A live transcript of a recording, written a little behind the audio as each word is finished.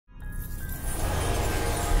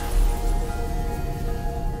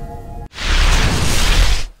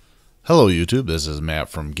Hello YouTube, this is Matt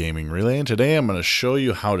from Gaming Relay, and today I'm going to show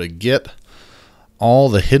you how to get all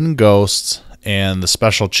the hidden ghosts and the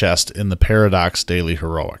special chest in the Paradox Daily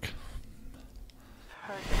Heroic.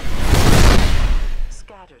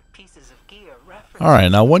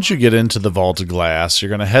 Alright, now once you get into the Vaulted Glass, you're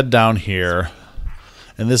going to head down here,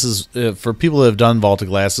 and this is, for people that have done Vaulted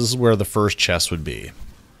Glass, this is where the first chest would be.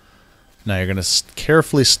 Now you're going to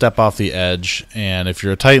carefully step off the edge, and if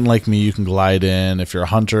you're a Titan like me, you can glide in. If you're a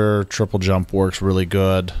Hunter, triple jump works really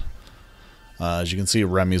good. As you can see,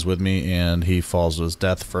 Remy's with me, and he falls to his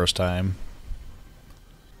death the first time.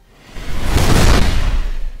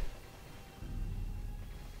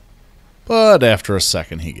 But after a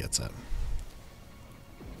second, he gets it.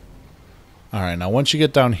 Alright, now once you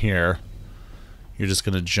get down here, you're just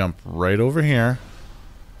going to jump right over here.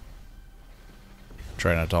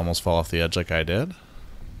 Try not to almost fall off the edge like I did.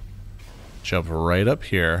 Jump right up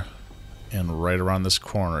here, and right around this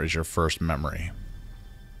corner is your first memory.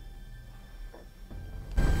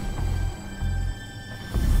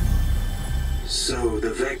 So the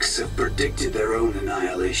Vex have predicted their own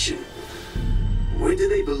annihilation. When did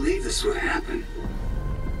they believe this would happen?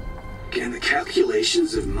 Can the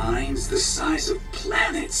calculations of minds the size of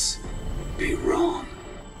planets be wrong?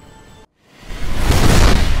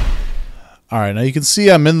 Alright, now you can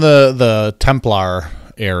see I'm in the Templar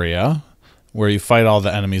area where you fight all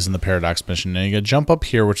the enemies in the Paradox mission. And you're going to jump up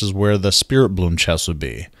here, which is where the Spirit Bloom chest would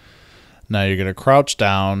be. Now you're going to crouch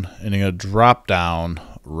down, and you're going to drop down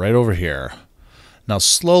right over here. Now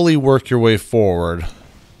slowly work your way forward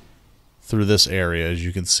through this area, as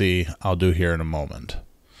you can see I'll do here in a moment.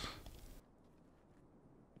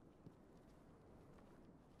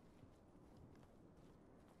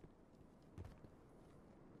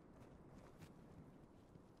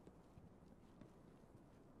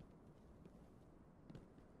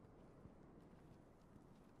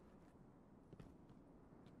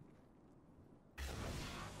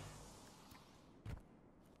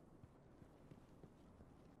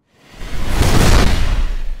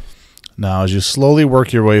 Now, as you slowly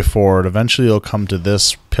work your way forward, eventually you'll come to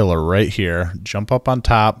this pillar right here. Jump up on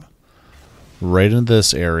top, right into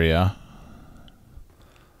this area,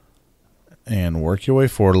 and work your way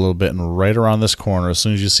forward a little bit, and right around this corner, as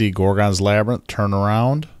soon as you see Gorgon's Labyrinth, turn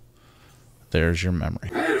around. There's your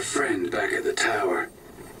memory. I had a friend back at the tower.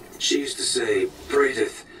 She used to say,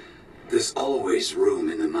 Bradith, there's always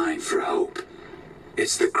room in the mind for hope.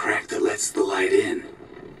 It's the crack that lets the light in.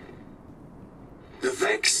 The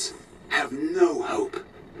Vex have no hope,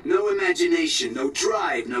 no imagination, no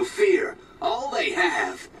drive, no fear. All they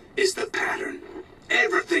have is the pattern.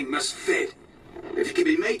 Everything must fit. If it can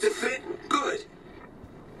be made to fit, good.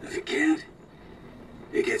 If it can't,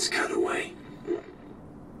 it gets cut away.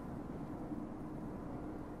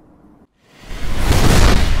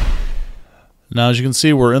 Now, as you can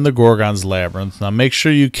see, we're in the Gorgon's Labyrinth. Now, make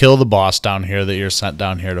sure you kill the boss down here that you're sent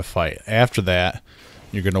down here to fight. After that,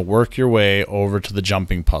 you're going to work your way over to the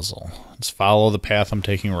jumping puzzle. Just follow the path I'm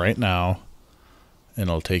taking right now, and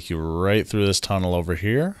it'll take you right through this tunnel over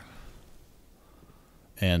here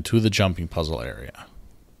and to the jumping puzzle area.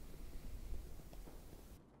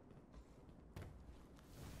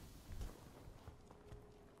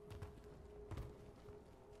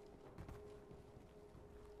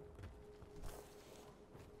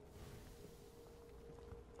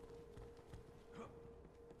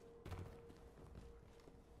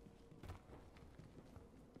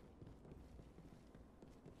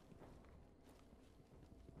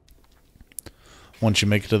 Once you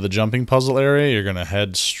make it to the jumping puzzle area, you're going to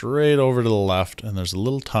head straight over to the left, and there's a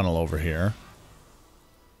little tunnel over here.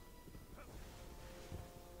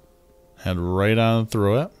 Head right on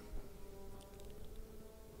through it.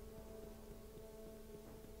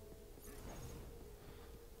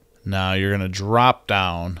 Now you're going to drop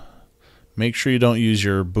down. Make sure you don't use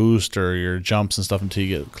your boost or your jumps and stuff until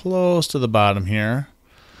you get close to the bottom here,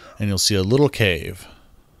 and you'll see a little cave.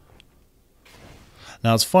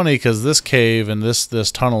 Now, it's funny because this cave and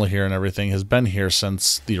this tunnel here and everything has been here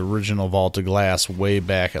since the original Vaulted Glass way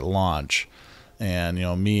back at launch. And, you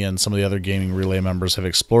know, me and some of the other Gaming Relay members have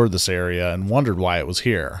explored this area and wondered why it was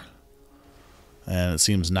here. And it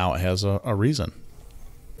seems now it has a reason.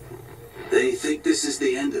 They think this is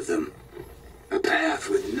the end of them. A path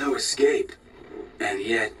with no escape. And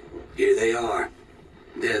yet, here they are.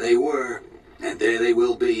 There they were, and there they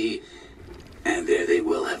will be, and there they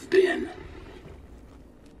will have been.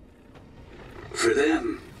 For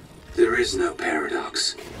them, there is no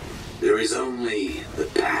paradox. There is only the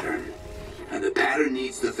pattern. And the pattern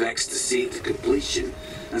needs the Vex to see it to completion.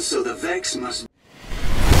 And so the Vex must...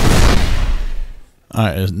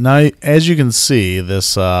 Alright, now as you can see,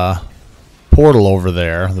 this portal over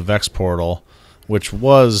there, the Vex portal, which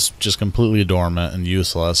was just completely dormant and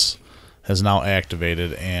useless, has now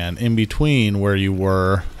activated, and in between where you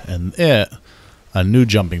were and it, a new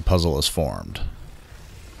jumping puzzle is formed.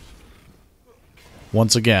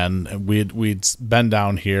 Once again, we'd been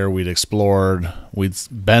down here, we'd explored, we'd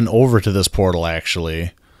been over to this portal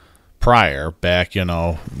actually prior, back, you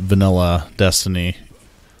know, vanilla Destiny,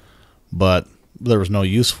 but there was no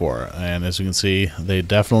use for it, and as you can see, they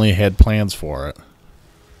definitely had plans for it.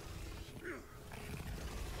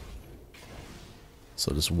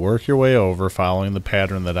 So just work your way over, following the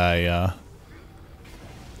pattern that I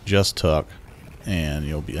just took, and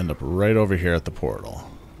you'll end up right over here at the portal.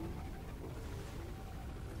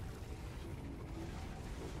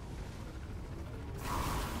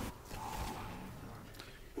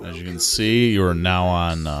 As you can see, you're now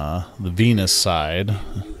on the Venus side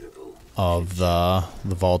of the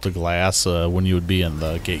Vault of Glass when you would be in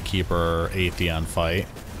the Gatekeeper Atheon fight.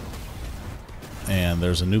 And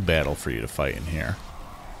there's a new battle for you to fight in here.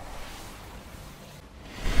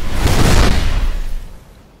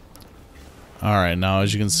 Alright, now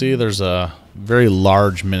as you can see, there's a very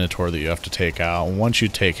large Minotaur that you have to take out. And once you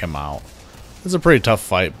take him out, it's a pretty tough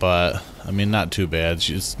fight, but I mean, not too bad.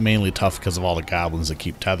 It's mainly tough because of all the goblins that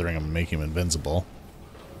keep tethering him and making him invincible.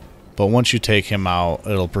 But once you take him out,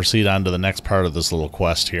 it'll proceed on to the next part of this little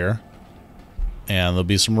quest here. And there'll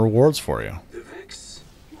be some rewards for you. The Vex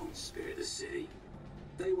won't spare the city.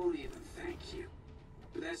 They won't even thank you.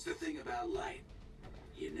 But that's the thing about light.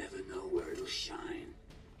 You never know where it'll shine.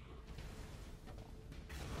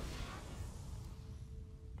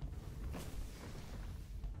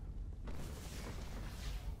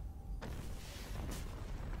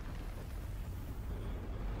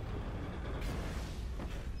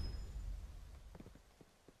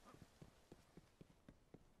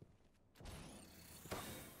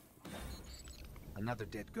 Another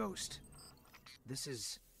dead ghost. This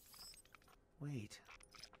is... Wait.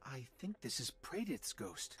 I think this is Pradith's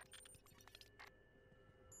ghost.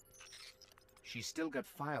 She's still got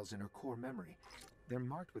files in her core memory. They're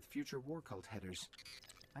marked with future war cult headers.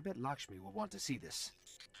 I bet Lakshmi will want to see this.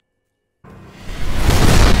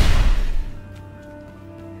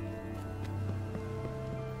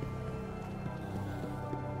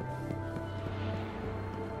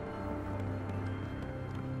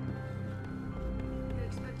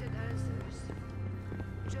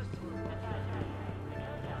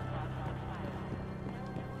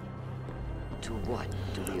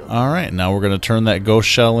 Alright, now we're going to turn that ghost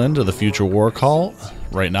shell into the future war cult.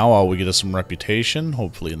 Right now, all we get is some reputation.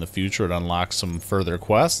 Hopefully in the future it unlocks some further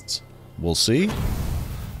quests. We'll see.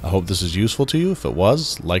 I hope this is useful to you. If it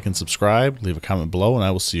was, like and subscribe, leave a comment below, and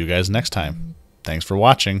I will see you guys next time. Thanks for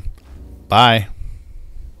watching. Bye.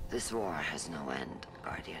 This war has no end,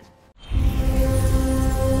 Guardian.